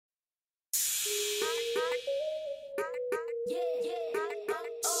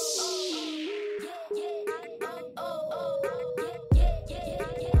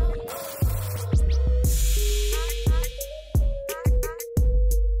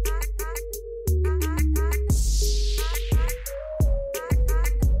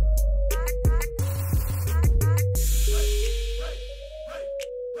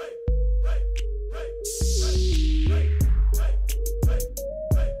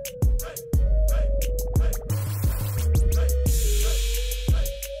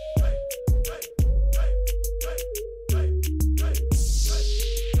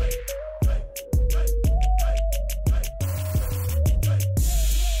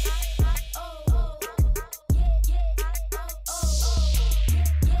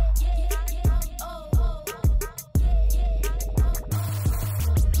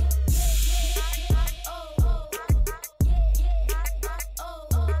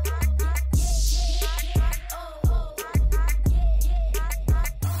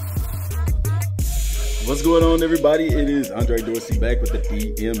What's going on, everybody? It is Andre Dorsey back with the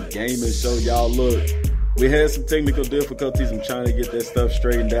DM Gaming Show. Y'all, look, we had some technical difficulties. I'm trying to get that stuff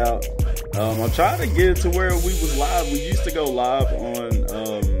straightened out. I'm trying to get it to where we was live. We used to go live on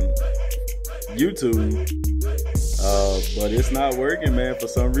YouTube, but it's not working, man. For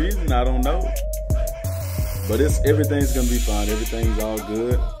some reason, I don't know. But everything's gonna be fine. Everything's all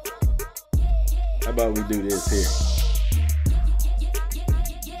good. How about we do this here?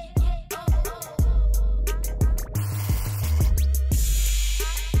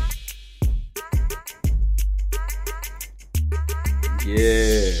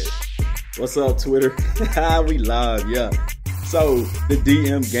 Yeah. What's up, Twitter? We live, yeah. So, the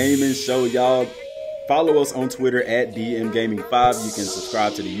DM Gaming Show, y'all. Follow us on Twitter at DMGaming5. You can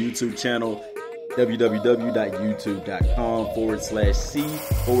subscribe to the YouTube channel,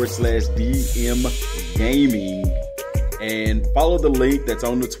 www.youtube.com/C/DM Gaming. And follow the link that's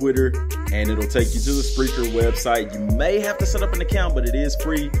on the Twitter, and it'll take you to the Spreaker website. You may have to set up an account, but it is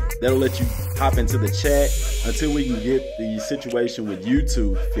free. That'll let you hop into the chat until we can get the situation with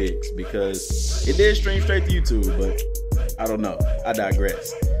YouTube fixed, because it did stream straight to YouTube, but I don't know. I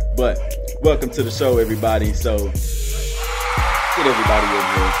digress. But welcome to the show, everybody. So get everybody in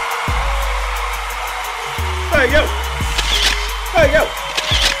here. Hey, yo. Hey, yo.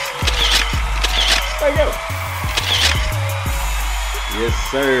 Hey, yo. Yes,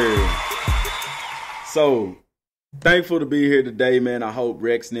 sir. So, thankful to be here today, man. I hope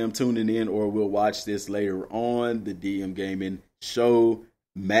Rex and them tuning in or will watch this later on, the DM Gaming Show,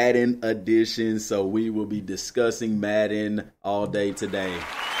 Madden edition. So, we will be discussing Madden all day today.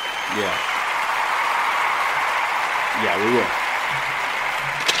 Yeah, we will.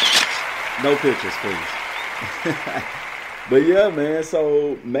 No pictures, please. But yeah, man.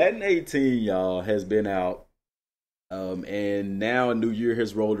 So, Madden 18, y'all, has been out. And now a new year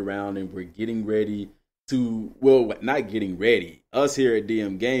has rolled around, and we're getting ready to, well, not getting ready. Us here at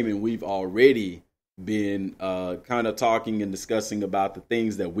DM Gaming, we've already been kind of talking and discussing about the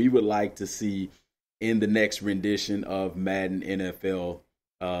things that we would like to see in the next rendition of Madden NFL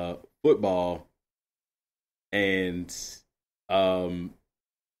Football. And bam,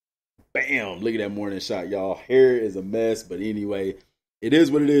 look at that morning shot, y'all. Hair is a mess, but anyway, it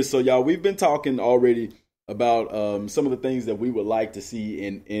is what it is. So, y'all, we've been talking already about some of the things that we would like to see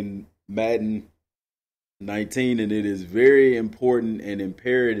in Madden 19, and it is very important and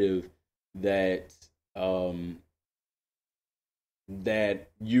imperative that that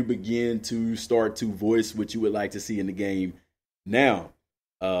you begin to start to voice what you would like to see in the game now.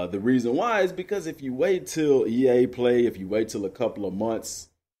 The reason why is because if you wait till EA Play, if you wait till a couple of months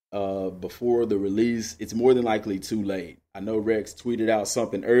before the release, it's more than likely too late. I know Rex tweeted out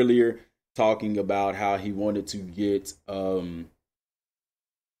something earlier talking about how he wanted to get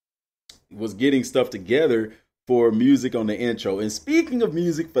was getting stuff together for music on the intro. And speaking of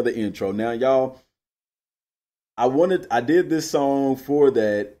music for the intro, now, y'all, I did this song for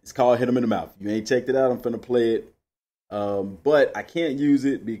that. It's called Hit 'Em in the Mouth. You ain't checked it out, I'm finna play it. But I can't use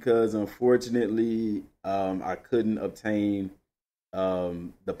it because unfortunately I couldn't obtain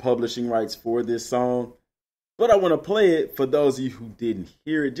the publishing rights for this song. But I want to play it for those of you who didn't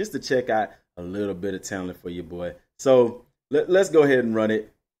hear it, just to check out a little bit of talent for your boy. So let's go ahead and run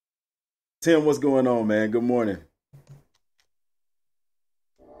it. Tim, what's going on, man? Good morning.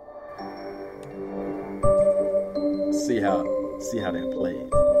 See how that plays.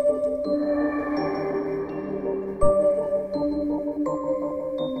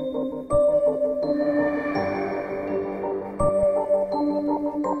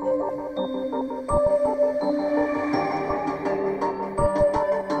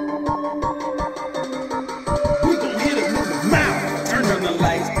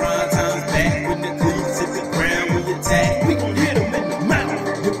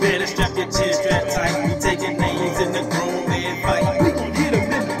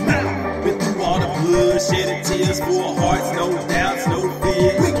 Full hearts, no doubts, no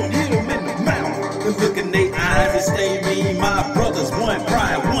fears. We gon' hit them in the mouth. And look in their eyes and stay mean. My brothers, one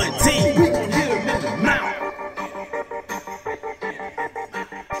pride, one team. We gon' hit them in the mouth.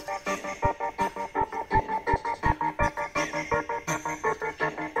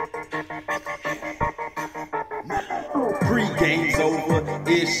 Pre-game's over,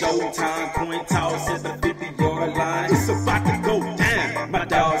 it's showtime. Coin toss at the 50-yard line. It's about to go down. My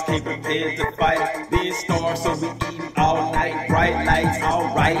dogs came prepared to fight. Being stars, so we eat all night. Bright lights,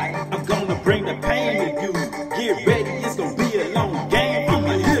 alright. I'm gonna bring the pain to you. Get ready, it's gonna be a long game.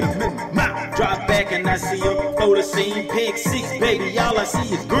 I'ma hit him in the mouth. Drop back and I see him throw the scene. Pick six, baby, all I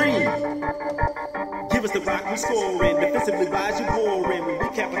see is green. Give us the rock, we scoring. Defensively wise, you boring. When we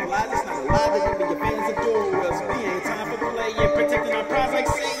capitalize, it's not a lie that even your fans are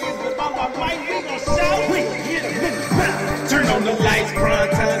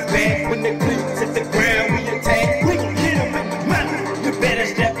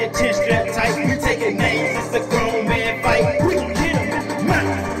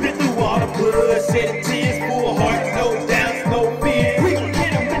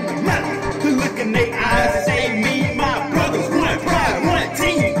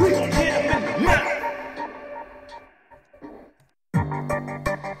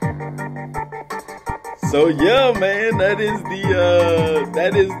So yeah, man, that is the little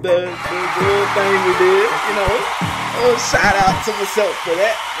thing we did. You know, a little shout out to myself for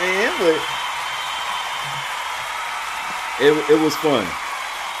that, man. But it was fun.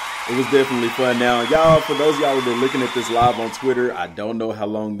 It was definitely fun. Now, y'all, for those of y'all who've been looking at this live on Twitter, I don't know how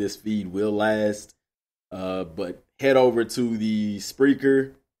long this feed will last, but head over to the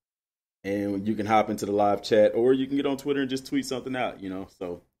Spreaker, and you can hop into the live chat, or you can get on Twitter and just tweet something out, you know.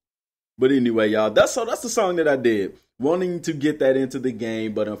 So, but anyway, y'all, that's the song that I did, wanting to get that into the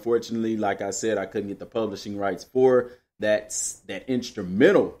game, but unfortunately, like I said, I couldn't get the publishing rights for that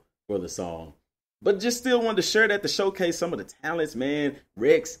instrumental for the song. But just still wanted to share that to showcase some of the talents, man.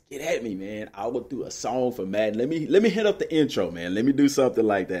 Rex, get at me, man. I will do a song for Madden. Let me hit up the intro, man. Let me do something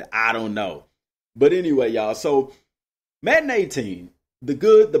like that. I don't know. But anyway, y'all. So Madden 18, the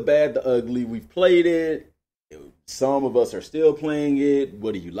good, the bad, the ugly. We've played it. Some of us are still playing it.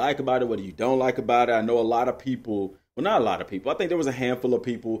 What do you like about it? What do you don't like about it? I know a lot of people, well, not a lot of people. I think there was a handful of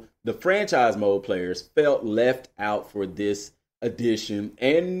people, the franchise mode players, felt left out for this edition,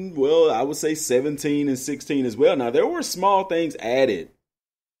 and well, I would say 17 and 16 as well. Now there were small things added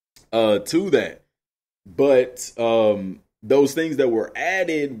to that, but those things that were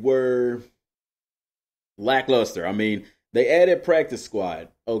added were lackluster. I mean, they added practice squad.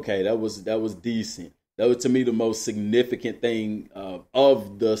 Okay, that was decent. That was, to me, the most significant thing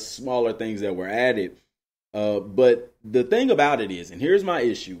of the smaller things that were added. But the thing about it is, and here's my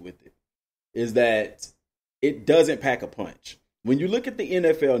issue with it, is that it doesn't pack a punch. When you look at the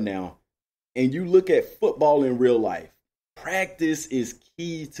NFL now and you look at football in real life, practice is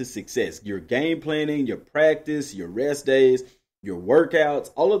key to success. Your game planning, your practice, your rest days, your workouts,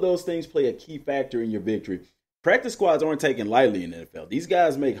 all of those things play a key factor in your victory. Practice squads aren't taken lightly in the NFL. These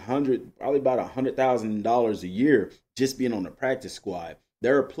guys make probably about $100,000 a year just being on the practice squad.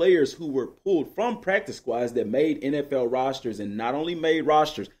 There are players who were pulled from practice squads that made NFL rosters, and not only made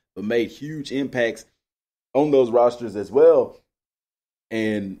rosters, but made huge impacts on those rosters as well.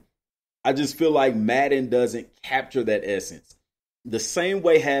 And I just feel like Madden doesn't capture that essence. The same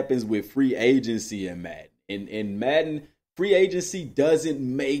way happens with free agency in Madden. In Madden, free agency doesn't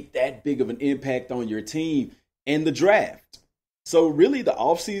make that big of an impact on your team and the draft. So really the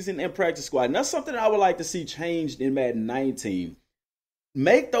offseason and practice squad, and that's something I would like to see changed in Madden 19.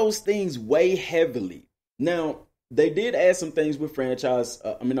 Make those things weigh heavily. Now, they did add some things with franchise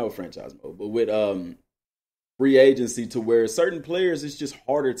mode, but with free agency, to where certain players, it's just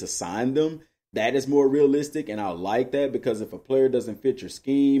harder to sign them. That is more realistic, and I like that, because if a player doesn't fit your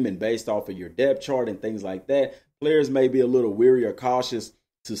scheme and based off of your depth chart and things like that, players may be a little weary or cautious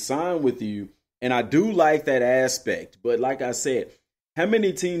to sign with you, and I do like that aspect. But like I said, how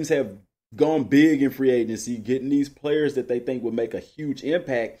many teams have gone big in free agency, getting these players that they think will make a huge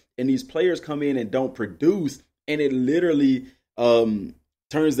impact, and these players come in and don't produce, and it literally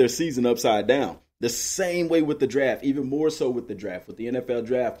turns their season upside down? The same way with the draft, even more so with the draft, with the NFL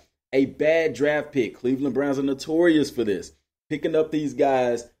draft. A bad draft pick. Cleveland Browns are notorious for this. Picking up these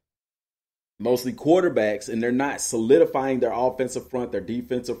guys, mostly quarterbacks, and they're not solidifying their offensive front, their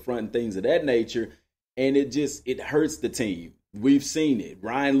defensive front, and things of that nature. And it hurts the team. We've seen it.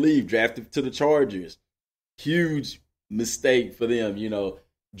 Ryan Leaf drafted to the Chargers. Huge mistake for them,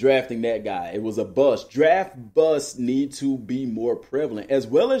 drafting that guy. It was a bust. Draft busts need to be more prevalent, as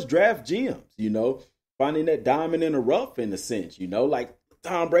well as draft gems, finding that diamond in the rough, in a sense, like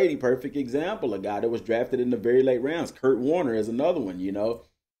Tom Brady, perfect example, a guy that was drafted in the very late rounds. Kurt Warner is another one,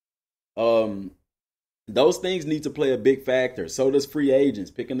 Those things need to play a big factor. So does free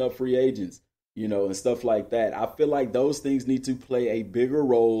agents, picking up free agents, and stuff like that. I feel like those things need to play a bigger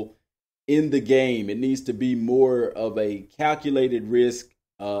role in the game. It needs to be more of a calculated risk.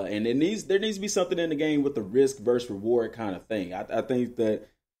 And there needs to be something in the game with the risk versus reward kind of thing. I think that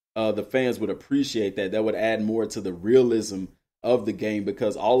the fans would appreciate that. That would add more to the realism of the game,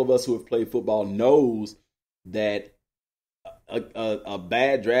 because all of us who have played football knows that a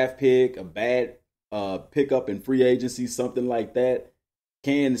bad draft pick, a bad pickup in free agency, something like that,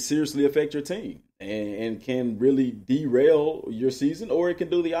 can seriously affect your team and can really derail your season, or it can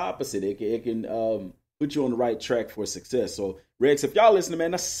do the opposite. It can put you on the right track for success. So, Rex, if y'all listening, man,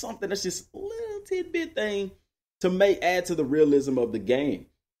 that's something that's just a little tidbit thing to add to the realism of the game.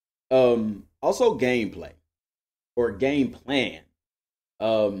 Also, gameplay or game plan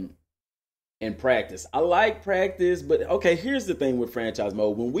and practice. I like practice, but okay, here's the thing with franchise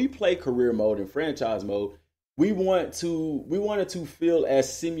mode. When we play career mode and franchise mode, we want it to feel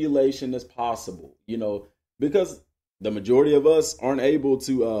as simulation as possible, because the majority of us aren't able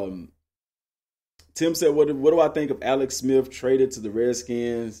to. Tim said, what do I think of Alex Smith traded to the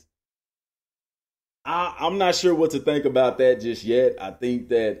Redskins? I'm not sure what to think about that just yet. I think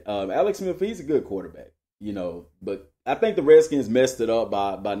that Alex Smith, he's a good quarterback, but I think the Redskins messed it up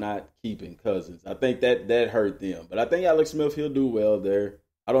by not keeping Cousins. I think that hurt them. But I think Alex Smith, he'll do well there.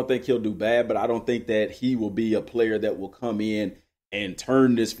 I don't think he'll do bad, but I don't think that he will be a player that will come in and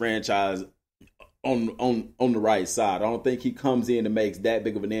turn this franchise on the right side. I don't think he comes in and makes that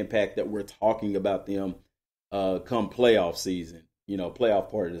big of an impact that we're talking about them come playoff season, playoff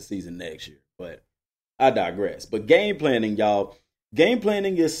part of the season next year. But I digress. But game planning, y'all. Game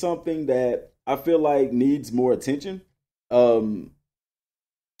planning is something that I feel like needs more attention. Whenever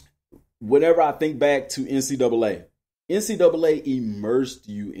I think back to NCAA immersed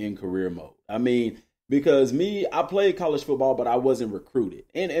you in career mode. I mean, because I played college football, but I wasn't recruited.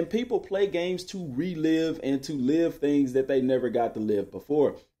 And people play games to relive and to live things that they never got to live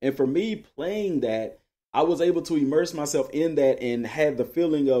before. And for me, playing that, I was able to immerse myself in that and had the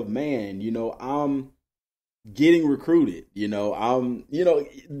feeling of, man, I'm getting recruited,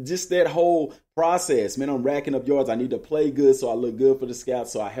 just that whole process, man, I'm racking up yards. I need to play good so I look good for the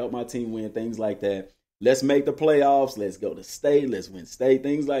scouts, so I help my team win, things like that. Let's make the playoffs. Let's go to state. Let's win state,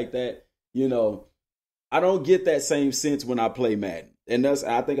 things like that. I don't get that same sense when I play Madden. And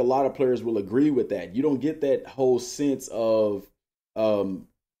I think a lot of players will agree with that. You don't get that whole sense of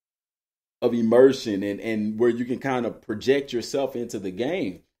immersion and where you can kind of project yourself into the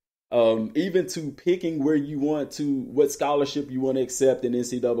game. Even to picking what scholarship you want to accept in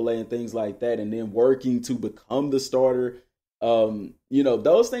NCAA and things like that, and then working to become the starter.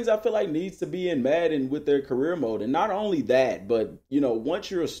 Those things I feel like needs to be in Madden with their career mode. And not only that, but, once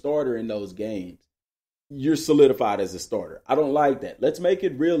you're a starter in those games, you're solidified as a starter. I don't like that. Let's make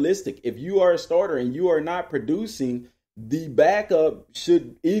it realistic. If you are a starter and you are not producing, the backup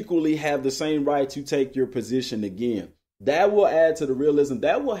should equally have the same right to take your position again. That will add to the realism.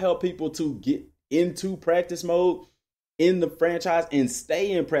 That will help people to get into practice mode in the franchise and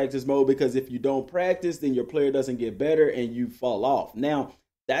stay in practice mode, because if you don't practice, then your player doesn't get better and you fall off. Now,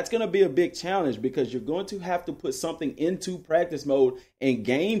 that's going to be a big challenge because you're going to have to put something into practice mode and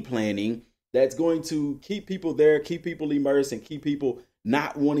game planning that's going to keep people there, keep people immersed, and keep people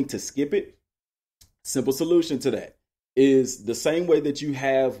not wanting to skip it. Simple solution to that is the same way that you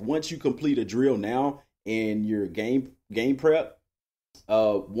have once you complete a drill now in your game prep.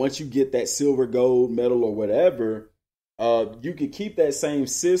 Once you get that silver, gold medal or whatever, you can keep that same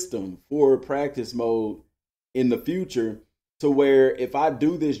system for practice mode in the future, to where if I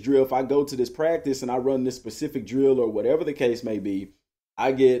do this drill, if I go to this practice and I run this specific drill or whatever the case may be,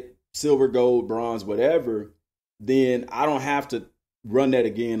 I get silver, gold, bronze, whatever, then I don't have to run that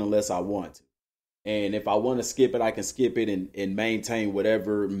again unless I want to. And if I want to skip it, I can skip it and maintain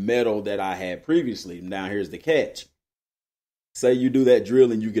whatever medal that I had previously. Now, here's the catch. Say you do that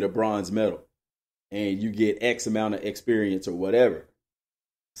drill and you get a bronze medal and you get X amount of experience or whatever.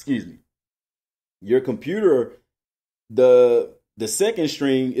 Excuse me. Your computer, the second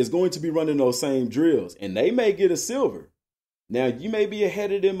string is going to be running those same drills, and they may get a silver. Now, you may be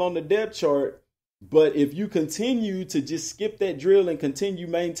ahead of them on the depth chart, but if you continue to just skip that drill and continue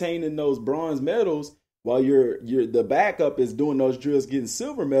maintaining those bronze medals while the backup is doing those drills getting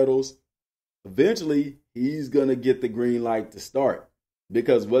silver medals, eventually he's going to get the green light to start.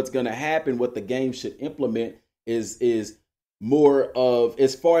 Because what's going to happen, what the game should implement is more of,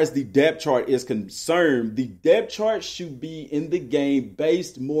 as far as the depth chart is concerned, the depth chart should be in the game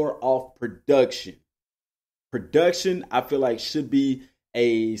based more off production. Production, I feel like, should be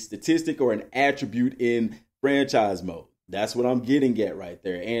a statistic or an attribute in franchise mode. That's what I'm getting at right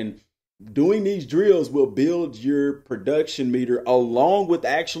there. And doing these drills will build your production meter along with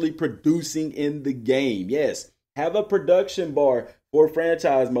actually producing in the game. Yes, have a production bar for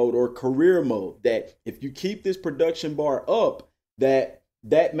franchise mode or career mode, that if you keep this production bar up, that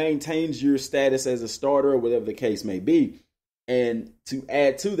maintains your status as a starter or whatever the case may be. And to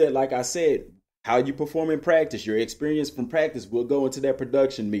add to that, like I said, how you perform in practice, your experience from practice will go into that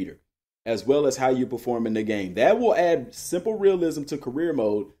production meter, as well as how you perform in the game. That will add simple realism to career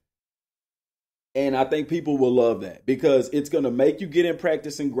mode. And I think people will love that, because it's going to make you get in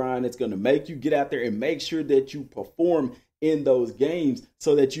practice and grind. It's going to make you get out there and make sure that you perform in those games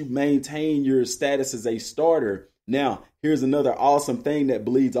so that you maintain your status as a starter. Now, here's another awesome thing that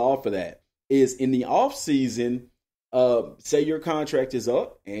bleeds off of that is in the off season, say your contract is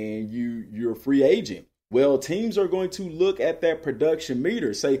up and you're a free agent. Well, teams are going to look at that production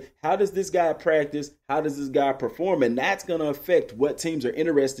meter, say, how does this guy practice? How does this guy perform? And that's going to affect what teams are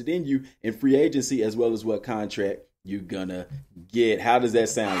interested in you in free agency, as well as what contract you're going to get. How does that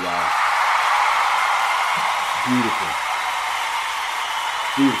sound, y'all? Beautiful.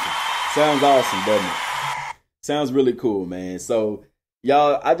 Beautiful. Sounds awesome, doesn't it? Sounds really cool, man. So,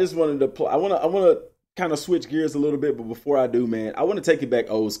 y'all, I just wanted to play. I want to kind of switch gears a little bit, but before I do, man, I want to take it back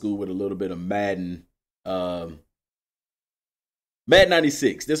old school with a little bit of Madden. Madden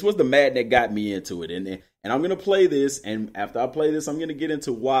 96. This was the Madden that got me into it, and I'm gonna play this. And after I play this, I'm gonna get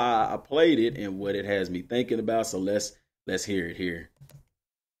into why I played it and what it has me thinking about. So let's hear it here.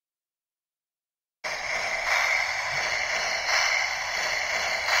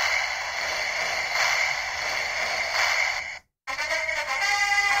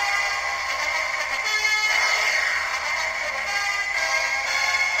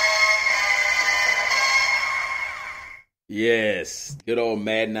 Yes, good old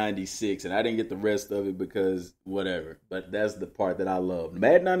Madden 96. And I didn't get the rest of it because whatever. But that's the part that I love.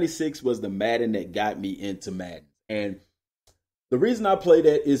 Madden 96 was the Madden that got me into Madden. And the reason I play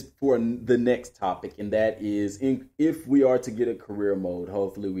that is for the next topic. And that is if we are to get a career mode,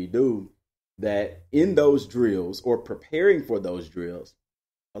 hopefully we do, that in those drills or preparing for those drills,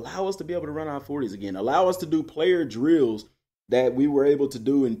 allow us to be able to run our 40s again. Allow us to do player drills that we were able to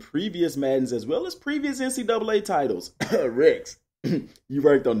do in previous Maddens as well as previous NCAA titles. Rex, you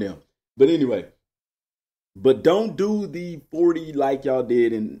worked on them. But anyway, but don't do the 40 like y'all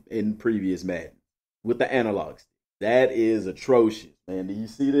did in previous Madden with the analogs. That is atrocious, man. Do you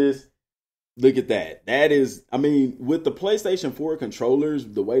see this? Look at that. That is, I mean, with the PlayStation 4 controllers,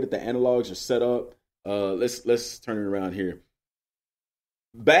 the way that the analogs are set up, let's turn it around here.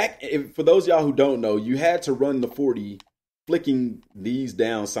 For those of y'all who don't know, you had to run the 40 flicking these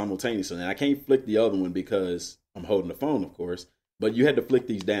down simultaneously. And I can't flick the other one because I'm holding the phone, of course, but you had to flick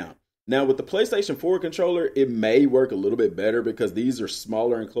these down. Now, with the PlayStation 4 controller, it may work a little bit better because these are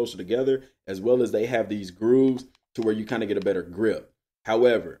smaller and closer together, as well as they have these grooves to where you kind of get a better grip.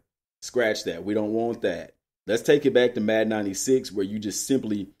 However, scratch that. We don't want that. Let's take it back to Madden 96, where you just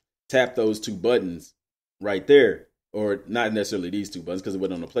simply tap those two buttons right there, or not necessarily these two buttons because it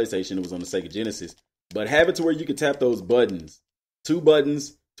wasn't on the PlayStation, it was on the Sega Genesis. But have it to where you can tap those buttons, two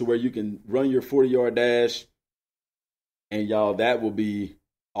buttons, to where you can run your 40-yard dash. And y'all, that will be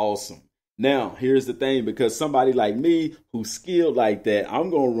awesome. Now, here's the thing, because somebody like me who's skilled like that, I'm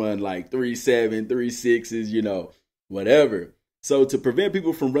going to run like 3.7, 3.6s, whatever. So to prevent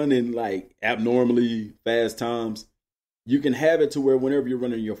people from running like abnormally fast times, you can have it to where whenever you're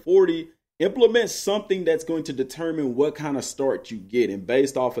running your 40, implement something that's going to determine what kind of start you get. And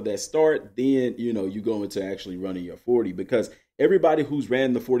based off of that start, then, you go into actually running your 40, because everybody who's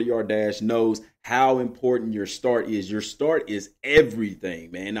ran the 40-yard dash knows how important your start is. Your start is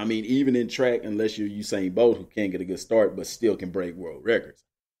everything, man. I mean, even in track, unless you're Usain Bolt, who can't get a good start, but still can break world records.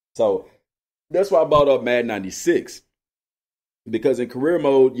 So that's why I brought up Madden 96, because in career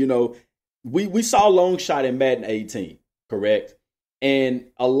mode, we saw long shot in Madden 18, correct? And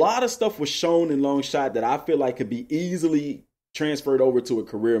a lot of stuff was shown in long shot that I feel like could be easily transferred over to a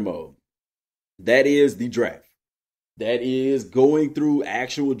career mode. That is the draft. That is going through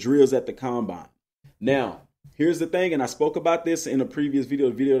actual drills at the combine. Now, here's the thing, and I spoke about this in a previous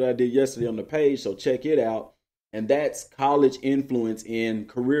video, the video that I did yesterday on the page, so check it out. And that's college influence in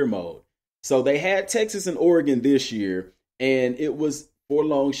career mode. So they had Texas and Oregon this year, and it was for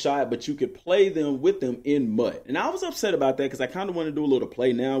long shot, but you could play them with them in mud. And I was upset about that because I kind of want to do a little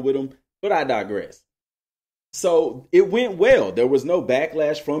play now with them, but I digress. So it went well. There was no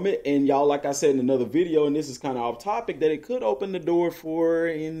backlash from it. And y'all, like I said in another video, and this is kind of off topic, that it could open the door for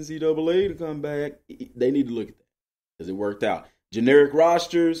NCAA to come back. They need to look at that because it worked out. Generic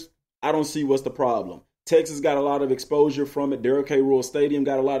rosters, I don't see what's the problem. Texas got a lot of exposure from it. Darrell K. Royal Stadium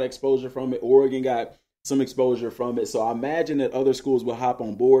got a lot of exposure from it. Oregon got some exposure from it. So I imagine that other schools will hop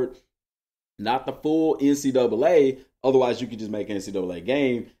on board. Not the full NCAA. Otherwise, you could just make an NCAA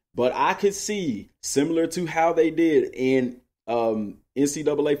game. But I could see, similar to how they did in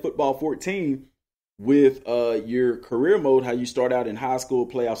NCAA Football 14 with your career mode, how you start out in high school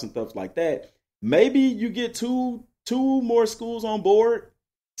playoffs and stuff like that. Maybe you get two more schools on board.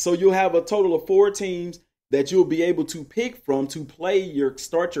 So you'll have a total of 4 teams that you'll be able to pick from to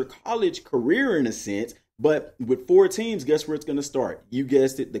start your college career in a sense. But with 4 teams, guess where it's going to start? You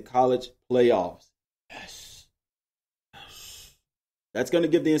guessed it, the college playoffs. Yes. That's going to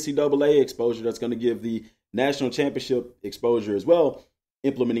give the NCAA exposure. That's going to give the national championship exposure as well,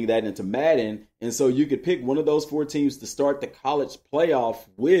 implementing that into Madden. And so you could pick one of those 4 teams to start the college playoff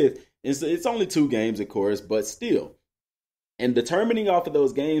with. And so it's only 2 games, of course, but still. And determining off of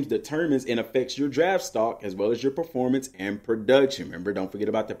those games determines and affects your draft stock as well as your performance and production. Remember, don't forget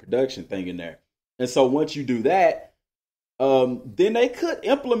about the production thing in there. And so once you do that, then they could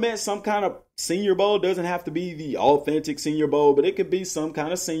implement some kind of Senior Bowl doesn't have to be the authentic Senior Bowl, but it could be some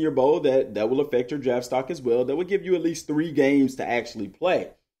kind of Senior Bowl that will affect your draft stock as well. That would give you at least 3 games to actually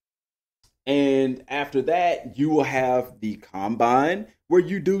play. And after that, you will have the combine where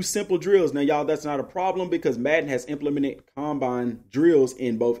you do simple drills. Now, y'all, that's not a problem because Madden has implemented combine drills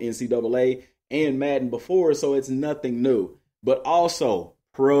in both NCAA and Madden before, so it's nothing new. But also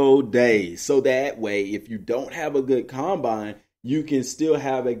pro days. So that way, if you don't have a good combine, you can still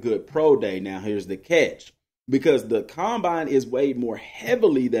have a good pro day. Now, here's the catch. Because the combine is weighed more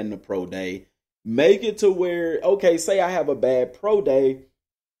heavily than the pro day, make it to where, okay, say I have a bad pro day,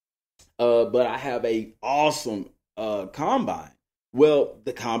 but I have a awesome combine. Well,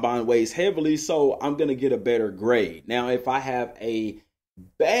 the combine weighs heavily, so I'm going to get a better grade. Now, if I have a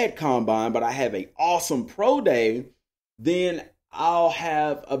bad combine, but I have an awesome pro day, then I'll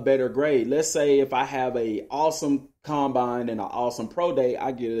have a better grade. Let's say if I have a awesome combine and an awesome pro day,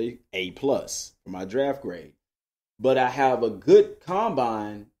 I get a A+ for my draft grade. But I have a good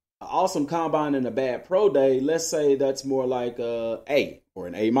combine, an awesome combine and a bad pro day. Let's say that's more like a A or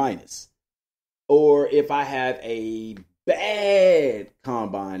an A-. Or if I have a bad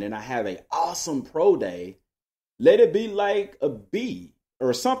combine and I have an awesome pro day, let it be like a B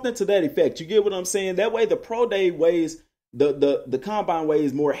or something to that effect. You get what I'm saying? That way the pro day weighs, the combine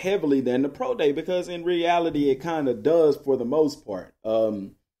weighs more heavily than the pro day, because in reality it kind of does for the most part.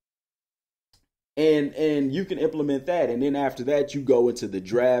 And you can implement that, and then after that you go into the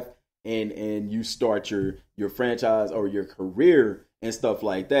draft and you start your franchise or your career and stuff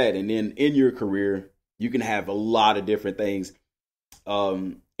like that. And then in your career you can have a lot of different things,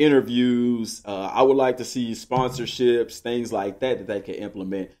 interviews. I would like to see sponsorships, things like that they can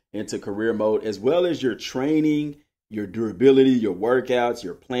implement into career mode, as well as your training, your durability, your workouts,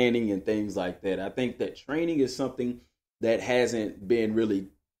 your planning, and things like that. I think that training is something that hasn't been really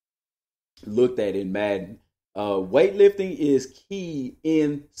looked at in Madden. Weightlifting is key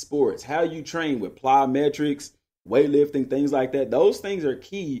in sports. How you train with plyometrics, weightlifting, things like that. Those things are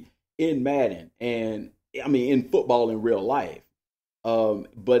key in Madden, and I mean in football in real life.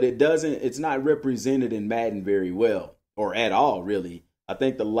 But it's not represented in Madden very well, or at all, really. I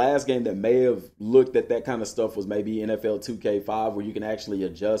think the last game that may have looked at that kind of stuff was maybe NFL 2K5, where you can actually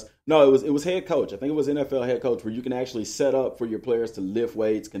adjust. No, it was head coach. I think it was NFL head coach, where you can actually set up for your players to lift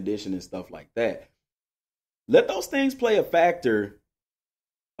weights, condition, and stuff like that. Let those things play a factor.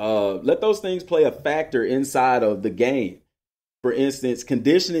 Let those things play a factor inside of the game. For instance,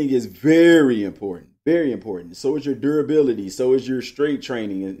 conditioning is very important. Very important. So is your durability. So is your strength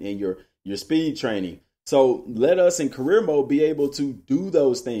training and your speed training. So let us in career mode be able to do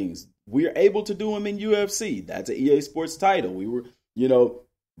those things. We're able to do them in UFC. That's an EA Sports title. We were,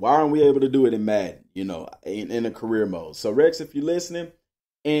 why aren't we able to do it in Madden, in a career mode? So Rex, if you're listening,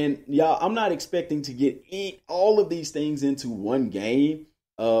 and y'all, I'm not expecting to get all of these things into one game.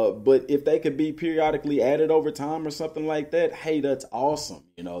 But if they could be periodically added over time or something like that, hey, that's awesome.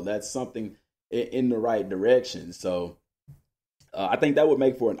 That's something in the right direction. So I think that would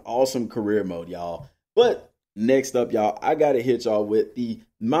make for an awesome career mode, y'all. But next up, y'all, I got to hit y'all with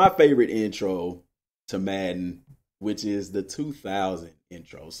my favorite intro to Madden, which is the 2000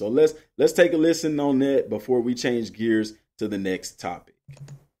 intro. So let's take a listen on that before we change gears to the next topic.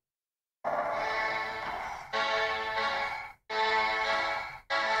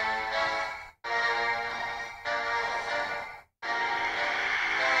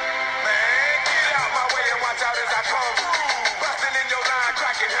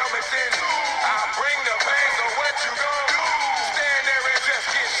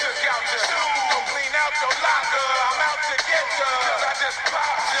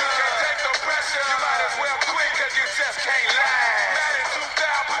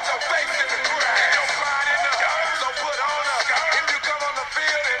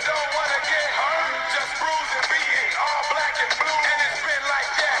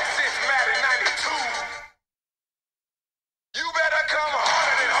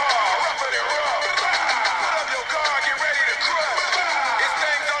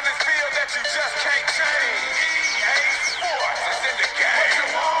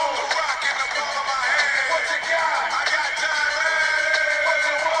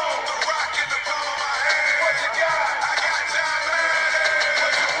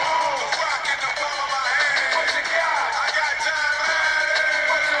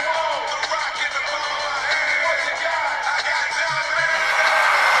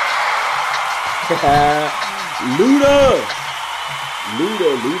 Luda.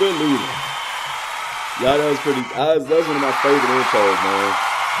 Y'all, that was one of my favorite intros, man.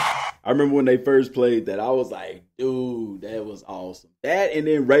 I remember when they first played that, I was like, dude, that was awesome. That and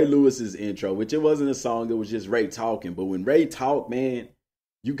then Ray Lewis's intro, which it wasn't a song, it was just Ray talking. But when Ray talked, man,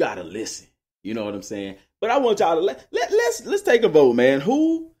 you gotta listen. You know what I'm saying? But I want y'all to let's take a vote, man.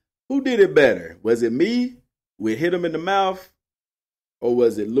 Who did it better? Was it me with Hit 'Em in the Mouth, or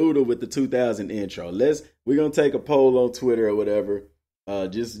was it Luda with the 2000 intro? We're gonna take a poll on Twitter or whatever.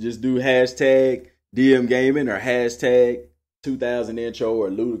 Just do hashtag DM Gaming or hashtag 2000 intro or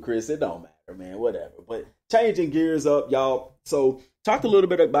Ludacris. It don't matter, man. Whatever. But changing gears up, y'all. So talk a little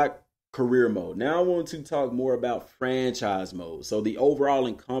bit about career mode. Now I want to talk more about franchise mode. So the overall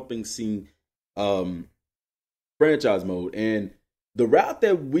encompassing franchise mode, and the route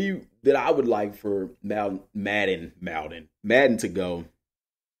that I would like for Madden to go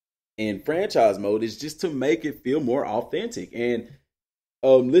in franchise mode is just to make it feel more authentic. And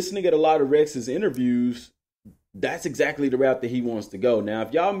listening at a lot of Rex's interviews, that's exactly the route that he wants to go. Now,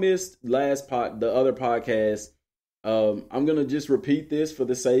 if y'all missed the other podcast, I'm gonna just repeat this for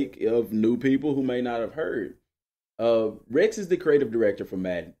the sake of new people who may not have heard. Rex is the creative director for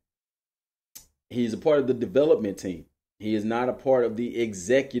Madden. He's a part of the development team. He is not a part of the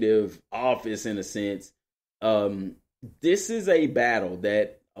executive office in a sense. This is a battle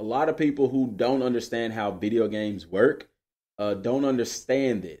that a lot of people who don't understand how video games work don't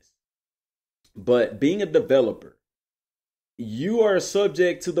understand this. But being a developer, you are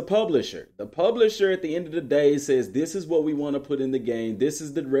subject to the publisher. The publisher at the end of the day says, this is what we want to put in the game. This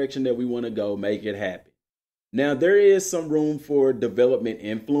is the direction that we want to go. Make it happen. Now, there is some room for development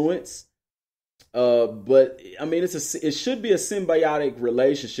influence. But I mean, it should be a symbiotic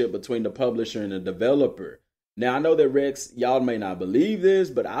relationship between the publisher and the developer. Now, I know that Rex, y'all may not believe this,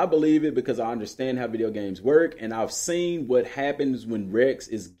 but I believe it because I understand how video games work. And I've seen what happens when Rex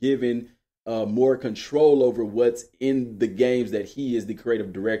is given more control over what's in the games that he is the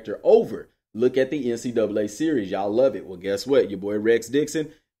creative director over. Look at the NCAA series. Y'all love it. Well, guess what? Your boy Rex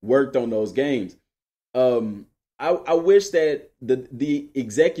Dixon worked on those games. I wish that the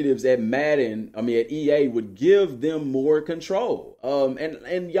executives at at EA would give them more control.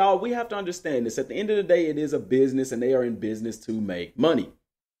 And y'all, we have to understand this. At the end of the day, it is a business and they are in business to make money.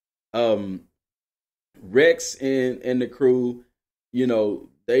 Rex and the crew,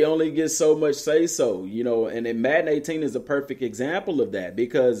 they only get so much say so, and then Madden 18 is a perfect example of that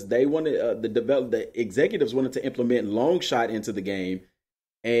because they wanted the executives wanted to implement long shot into the game.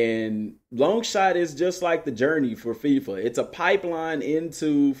 And long shot is just like the journey for FIFA. It's a pipeline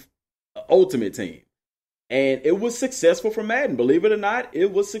into Ultimate Team. And it was successful for Madden. Believe it or not,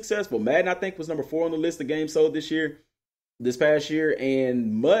 it was successful. Madden, I think, was number 4 on the list of games sold this past year.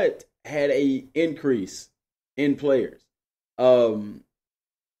 And MUT had a increase in players. And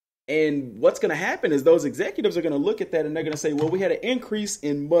what's going to happen is those executives are going to look at that and they're going to say, well, we had an increase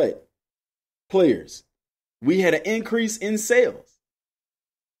in MUT players. We had an increase in sales.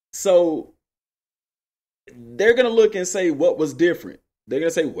 So they're going to look and say, what was different? They're going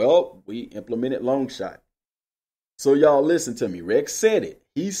to say, well, we implemented long shot. So y'all listen to me. Rex said it.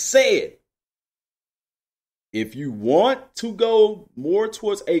 He said, if you want to go more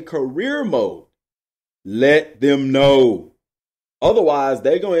towards a career mode, let them know. Otherwise,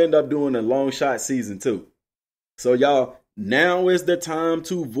 they're going to end up doing a long shot season 2. So y'all, now is the time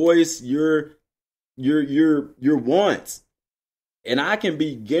to voice your wants. And I can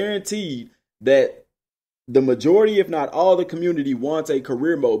be guaranteed that the majority, if not all the community wants a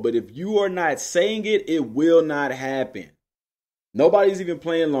career mode. But if you are not saying it, it will not happen. Nobody's even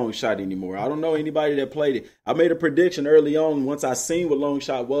playing long shot anymore. I don't know anybody that played it. I made a prediction early on. Once I seen what long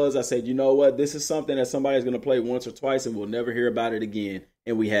shot was, I said, you know what? This is something that somebody's going to play once or twice and we'll never hear about it again.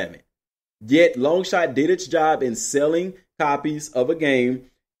 And we haven't. Yet long shot did its job in selling copies of a game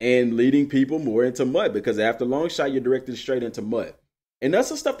and leading people more into MUT, because after long shot, you're directed straight into MUT. And that's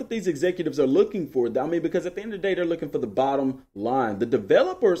the stuff that these executives are looking for. I mean, because at the end of the day, they're looking for the bottom line. The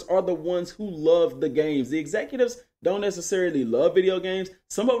developers are the ones who love the games. The executives don't necessarily love video games.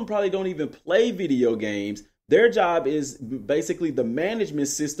 Some of them probably don't even play video games. Their job is basically the management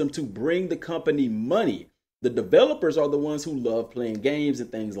system to bring the company money. The developers are the ones who love playing games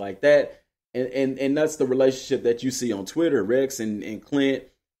and things like that. And that's the relationship that you see on Twitter. Rex and Clint,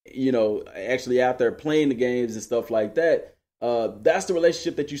 actually out there playing the games and stuff like that. That's the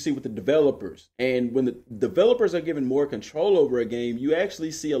relationship that you see with the developers. And when the developers are given more control over a game, you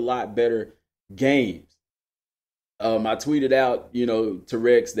actually see a lot better games. I tweeted out, to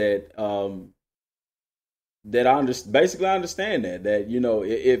Rex that I understand that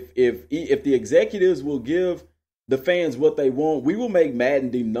if the executives will give the fans what they want, we will make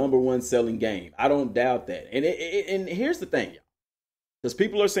Madden the number 1 selling game. I don't doubt that. And here's the thing, y'all. Because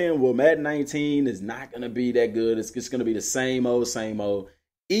people are saying, well, Madden 19 is not going to be that good. It's just going to be the same old, same old.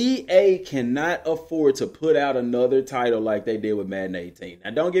 EA cannot afford to put out another title like they did with Madden 18.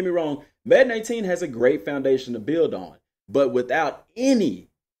 Now, don't get me wrong. Madden 18 has a great foundation to build on. But without any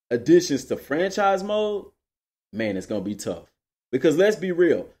additions to franchise mode, man, it's going to be tough. Because let's be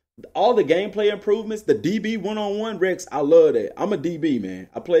real. All the gameplay improvements, the DB one-on-one, Rex, I love that. I'm a DB, man.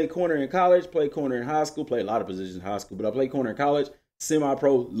 I played corner in college, played corner in high school, played a lot of positions in high school, but I played corner in college.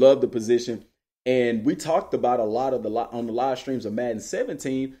 Semi-pro, love the position. And we talked about a lot of on the live streams of Madden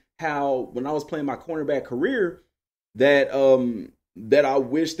 17, how when I was playing my cornerback career, that I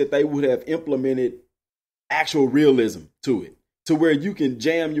wish that they would have implemented actual realism to it, to where you can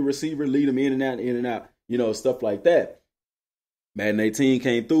jam your receiver, lead them in and out, stuff like that. Madden 18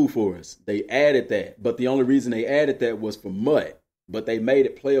 came through for us. They added that, but the only reason they added that was for mud, but they made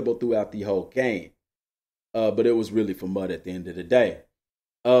it playable throughout the whole game. But it was really for mud at the end of the day.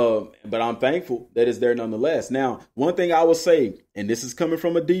 But I'm thankful that it's there nonetheless. Now, one thing I will say, and this is coming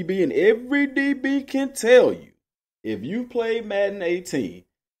from a DB, and every DB can tell you, if you played Madden 18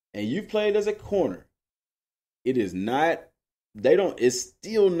 and you've played as a corner, it's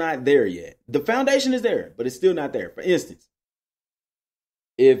still not there yet. The foundation is there, but it's still not there. For instance,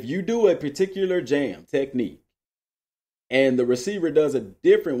 if you do a particular jam technique and the receiver does a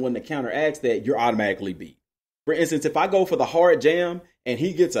different one to counteract that, you're automatically beat. For instance, if I go for the hard jam and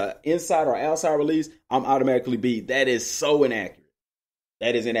he gets an inside or outside release, I'm automatically beat. That is so inaccurate.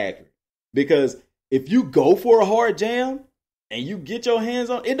 That is inaccurate. Because if you go for a hard jam and you get your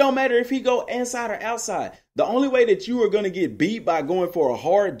hands on, it don't matter if he go inside or outside. The only way that you are going to get beat by going for a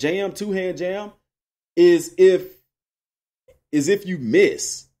hard jam, two-hand jam, is if you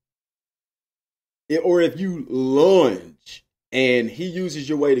miss. Or if you lunge and he uses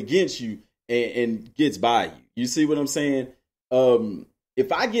your weight against you and gets by you. You see what I'm saying?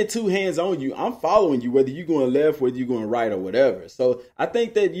 If I get two hands on you, I'm following you, whether you're going left, whether you're going right or whatever. So I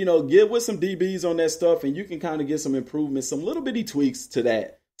think that, get with some DBs on that stuff and you can kind of get some improvements, some little bitty tweaks to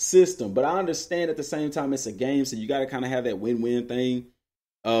that system. But I understand at the same time it's a game, so you got to kind of have that win-win thing.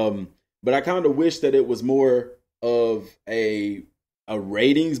 But I kind of wish that it was more of a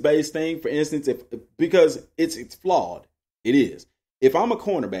ratings-based thing. For instance, because it's flawed. It is. If I'm a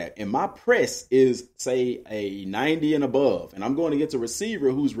cornerback and my press is, say, a 90 and above, and I'm going against a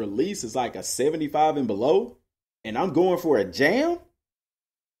receiver whose release is like a 75 and below, and I'm going for a jam,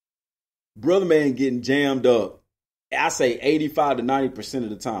 brother man getting jammed up, I say 85 to 90%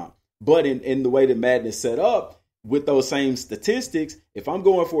 of the time. But in the way that Madden is set up, with those same statistics, if I'm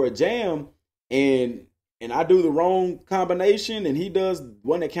going for a jam and I do the wrong combination and he does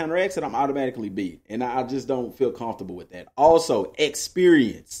one that counteracts it, I'm automatically beat. And I just don't feel comfortable with that. Also,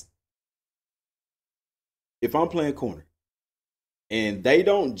 experience. If I'm playing corner and they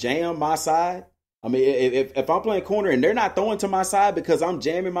don't jam my side, I mean, if I'm playing corner and they're not throwing to my side because I'm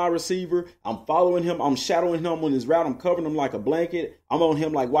jamming my receiver, I'm following him, I'm shadowing him on his route, I'm covering him like a blanket, I'm on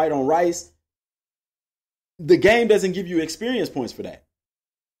him like white on rice, the game doesn't give you experience points for that.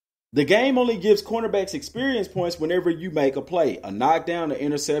 The game only gives cornerbacks experience points whenever you make a play, a knockdown, an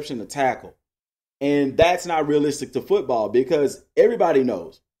interception, a tackle. And that's not realistic to football because everybody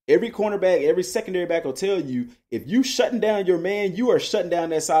knows. Every cornerback, every secondary back will tell you, if you shutting down your man, you are shutting down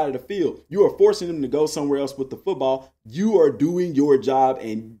that side of the field. You are forcing them to go somewhere else with the football. You are doing your job,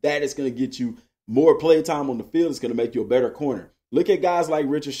 and that is going to get you more play time on the field. It's going to make you a better corner. Look at guys like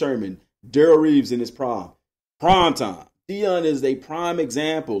Richard Sherman, Darrell Reeves in his prime time. Deion is a prime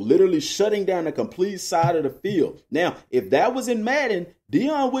example, literally shutting down the complete side of the field. Now, if that was in Madden,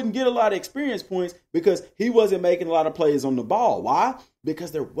 Deion wouldn't get a lot of experience points because he wasn't making a lot of plays on the ball. Why?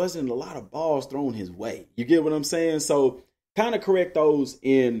 Because there wasn't a lot of balls thrown his way. You get what I'm saying? So kind of correct those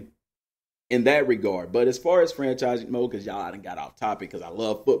in that regard. But as far as franchise mode, because y'all done got off topic because I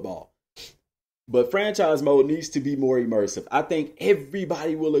love football. But franchise mode needs to be more immersive. I think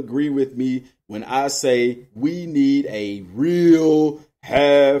everybody will agree with me when I say we need a real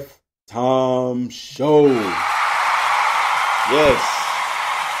halftime show. Yes,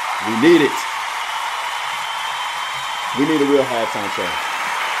 we need it. We need a real halftime show.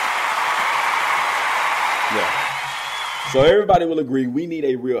 Yeah. So everybody will agree we need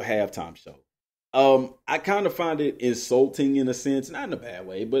a real halftime show. I kind of find it insulting in a sense, not in a bad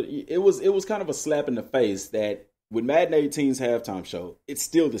way, but it was kind of a slap in the face that with Madden 18's halftime show, it's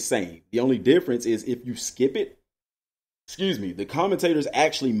still the same. The only difference is if you skip it, the commentators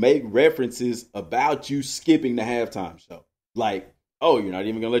actually make references about you skipping the halftime show. Like, oh, you're not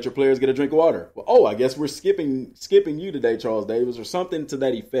even going to let your players get a drink of water. Well, oh, I guess we're skipping you today, Charles Davis, or something to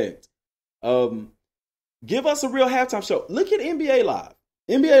that effect. Give us a real halftime show. Look at NBA Live.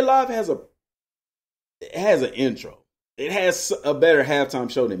 NBA Live has an intro. It has a better halftime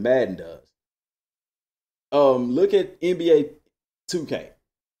show than Madden does. Look at NBA 2K.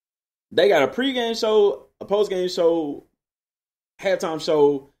 They got a pregame show, a postgame show, halftime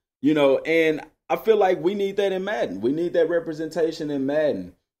show, and I feel like we need that in Madden. We need that representation in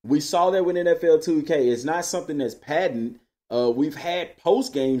Madden. We saw that with NFL 2K. It's not something that's patent. We've had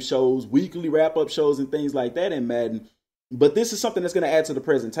post-game shows, weekly wrap-up shows, and things like that in Madden. But this is something that's going to add to the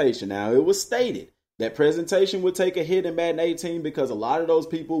presentation. Now, it was stated that presentation would take a hit in Madden 18 because a lot of those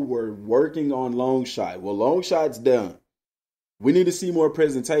people were working on long shot. Well, long shot's done. We need to see more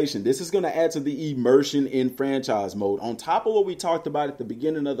presentation. This is going to add to the immersion in franchise mode. On top of what we talked about at the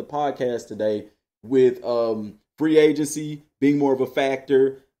beginning of the podcast today with free agency being more of a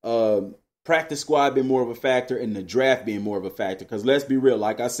factor, practice squad being more of a factor, and the draft being more of a factor. Because let's be real,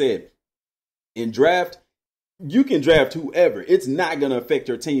 like I said, in draft, you can draft whoever. It's not going to affect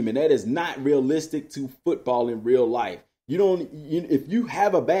your team, and that is not realistic to football in real life. If you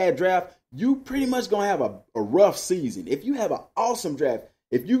have a bad draft, you pretty much going to have a rough season. If you have an awesome draft,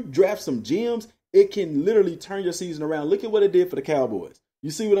 if you draft some gems, it can literally turn your season around. Look at what it did for the Cowboys. You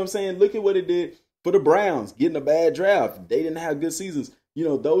see what I'm saying? Look at what it did for the Browns, getting a bad draft. They didn't have good seasons.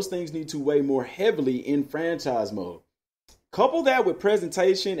 Those things need to weigh more heavily in franchise mode. Couple that with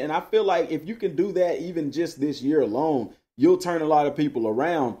presentation, and I feel like if you can do that even just this year alone, you'll turn a lot of people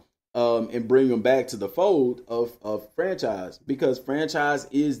around and bring them back to the fold of franchise, because franchise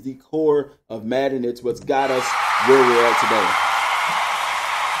is the core of Madden. It's what's got us where we're at today.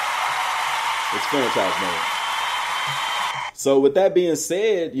 It's franchise mode. So with that being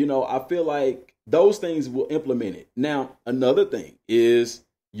said, I feel like those things will implement it. Now, another thing is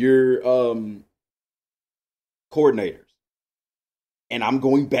your coordinators. And I'm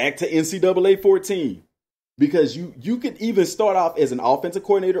going back to NCAA 14 because you could even start off as an offensive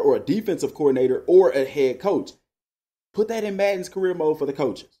coordinator or a defensive coordinator or a head coach. Put that in Madden's career mode for the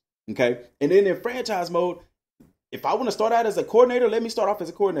coaches. Okay. And then in franchise mode, if I want to start out as a coordinator, let me start off as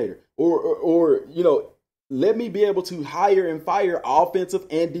a coordinator or let me be able to hire and fire offensive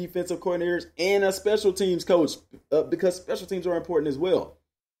and defensive coordinators and a special teams coach because special teams are important as well.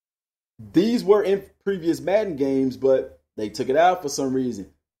 These were in previous Madden games, but they took it out for some reason.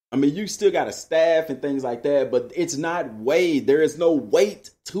 I mean, you still got a staff and things like that, but it's not weighed. There is no weight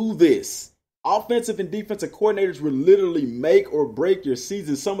to this. Offensive and defensive coordinators will literally make or break your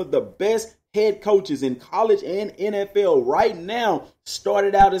season. Some of the best head coaches in college and NFL right now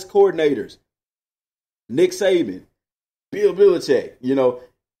started out as coordinators. Nick Saban, Bill Belichick,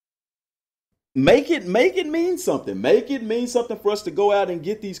 Make it mean something. Make it mean something for us to go out and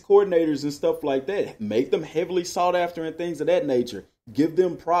get these coordinators and stuff like that. Make them heavily sought after and things of that nature. Give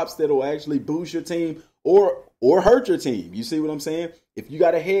them props that will actually boost your team or hurt your team. You see what I'm saying? If you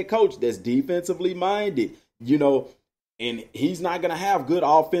got a head coach that's defensively minded, and he's not going to have good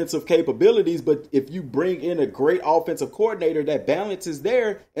offensive capabilities, but if you bring in a great offensive coordinator, that balance is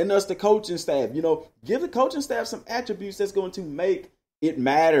there, and thus the coaching staff, give the coaching staff some attributes that's going to make it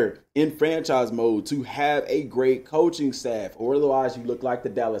matter in franchise mode to have a great coaching staff, or otherwise you look like the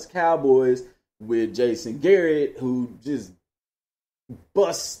Dallas Cowboys with Jason Garrett, who just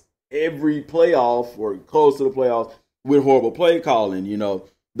busts every playoff or close to the playoffs with horrible play calling.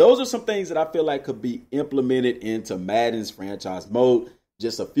 Those are some things that I feel like could be implemented into Madden's franchise mode.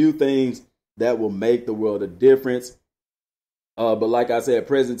 Just a few things that will make the world a difference. But like I said,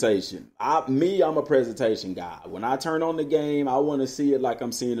 presentation. I'm a presentation guy. When I turn on the game, I want to see it like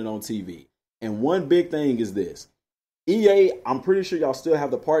I'm seeing it on TV. And one big thing is this. EA, I'm pretty sure y'all still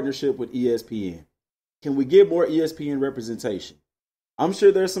have the partnership with ESPN. Can we get more ESPN representation? I'm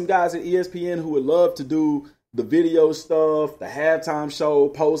sure there's some guys at ESPN who would love to do the video stuff, the halftime show,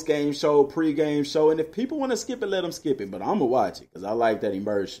 post-game show, pre-game show. And if people want to skip it, let them skip it. But I'm going to watch it because I like that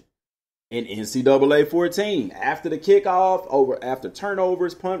immersion. In NCAA 14, after the kickoff, after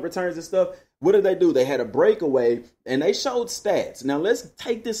turnovers, punt returns and stuff, what did they do? They had a breakaway and they showed stats. Now let's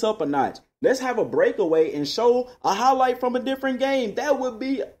take this up a notch. Let's have a breakaway and show a highlight from a different game. That would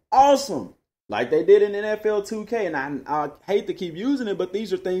be awesome. Like they did in NFL 2K. And I hate to keep using it, but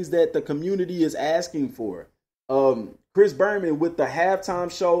these are things that the community is asking for. Chris Berman with the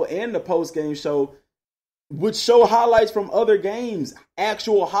halftime show and the post-game show would show highlights from other games,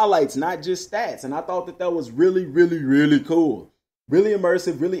 actual highlights, not just stats. And I thought that was really, really, really cool. Really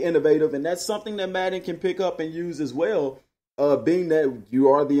immersive, really innovative. And that's something that Madden can pick up and use as well, being that you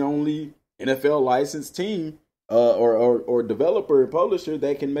are the only NFL licensed team or developer and publisher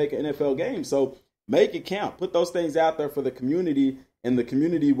that can make an NFL game. So make it count. Put those things out there for the community and the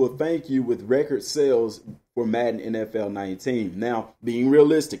community will thank you with record sales for Madden NFL 19. Now, being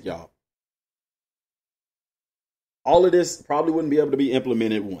realistic, y'all, all of this probably wouldn't be able to be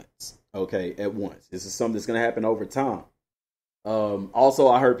implemented once, okay, at once. This is something that's going to happen over time. Also,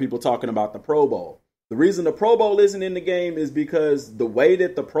 I heard people talking about the Pro Bowl. The reason the Pro Bowl isn't in the game is because the way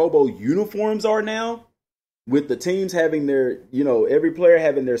that the Pro Bowl uniforms are now, with the teams having their, every player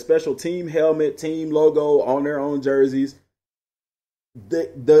having their special team helmet, team logo on their own jerseys,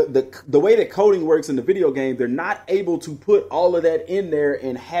 the way that coding works in the video game, they're not able to put all of that in there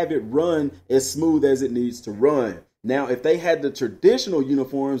and have it run as smooth as it needs to run. Now, if they had the traditional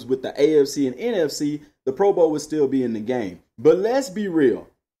uniforms with the AFC and NFC, the Pro Bowl would still be in the game. But let's be real.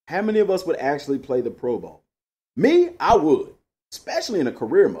 How many of us would actually play the Pro Bowl? Me, I would, especially in a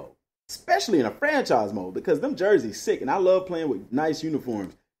career mode, especially in a franchise mode, because them jerseys sick, and I love playing with nice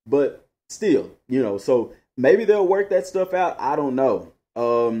uniforms. But still, so maybe they'll work that stuff out. I don't know.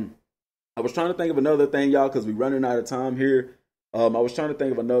 I was trying to think of another thing, y'all, because we're running out of time here. I was trying to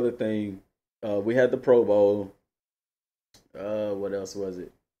think of another thing. We had the Pro Bowl. What else was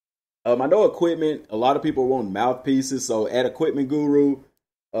it? I know equipment. A lot of people want mouthpieces. So at Equipment Guru,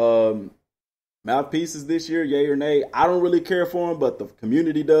 mouthpieces this year, yay or nay? I don't really care for them, but the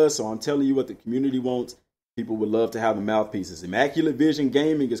community does. So I'm telling you what the community wants. People would love to have the mouthpieces. Immaculate Vision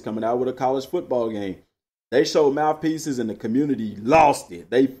Gaming is coming out with a college football game. They showed mouthpieces and the community lost it.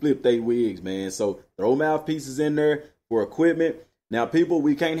 They flipped their wigs, man. So throw mouthpieces in there for equipment. Now, people,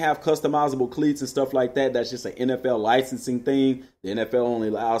 we can't have customizable cleats and stuff like that. That's just an NFL licensing thing. The NFL only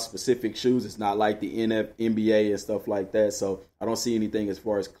allows specific shoes. It's not like the NBA and stuff like that. So I don't see anything as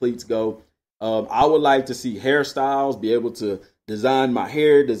far as cleats go. I would like to see hairstyles, be able to design my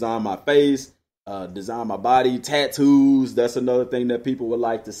hair, design my face, design my body, tattoos. That's another thing that people would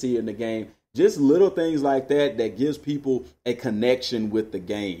like to see in the game. Just little things like that that gives people a connection with the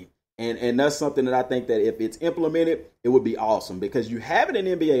game. And that's something that I think that if it's implemented, it would be awesome, because you have it in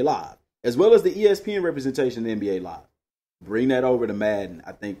NBA Live, as well as the ESPN representation in NBA Live. Bring that over to Madden.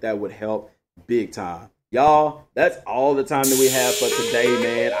 I think that would help big time. Y'all, that's all the time that we have for today,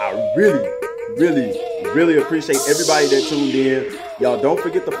 man. I really appreciate everybody that tuned in. Y'all, don't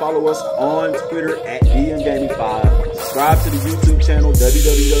forget to follow us on Twitter at DMGaming5. Subscribe to the YouTube channel,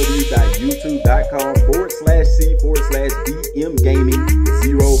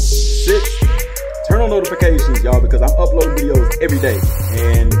 www.youtube.com/C/DMGaming06. Turn on notifications, y'all, because I'm uploading videos every day,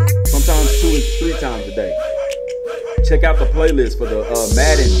 and sometimes 2 and 3 times a day. Check out the playlist for the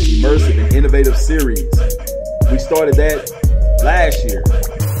Madden Immersive and Innovative Series. We started that last year.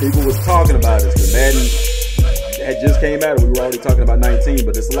 People was talking about it. The Madden had just came out, and we were already talking about 19,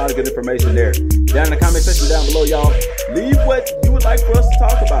 but there's a lot of good information there. Down in the comment section down below, y'all, leave what you would like for us to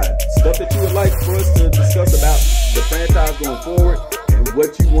talk about. Stuff that you would like for us to discuss about the franchise going forward, and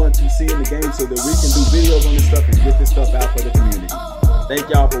what you want to see in the game, so that we can do videos on this stuff and get this stuff out for the community. Thank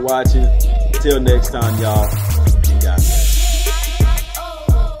y'all for watching. Until next time, y'all.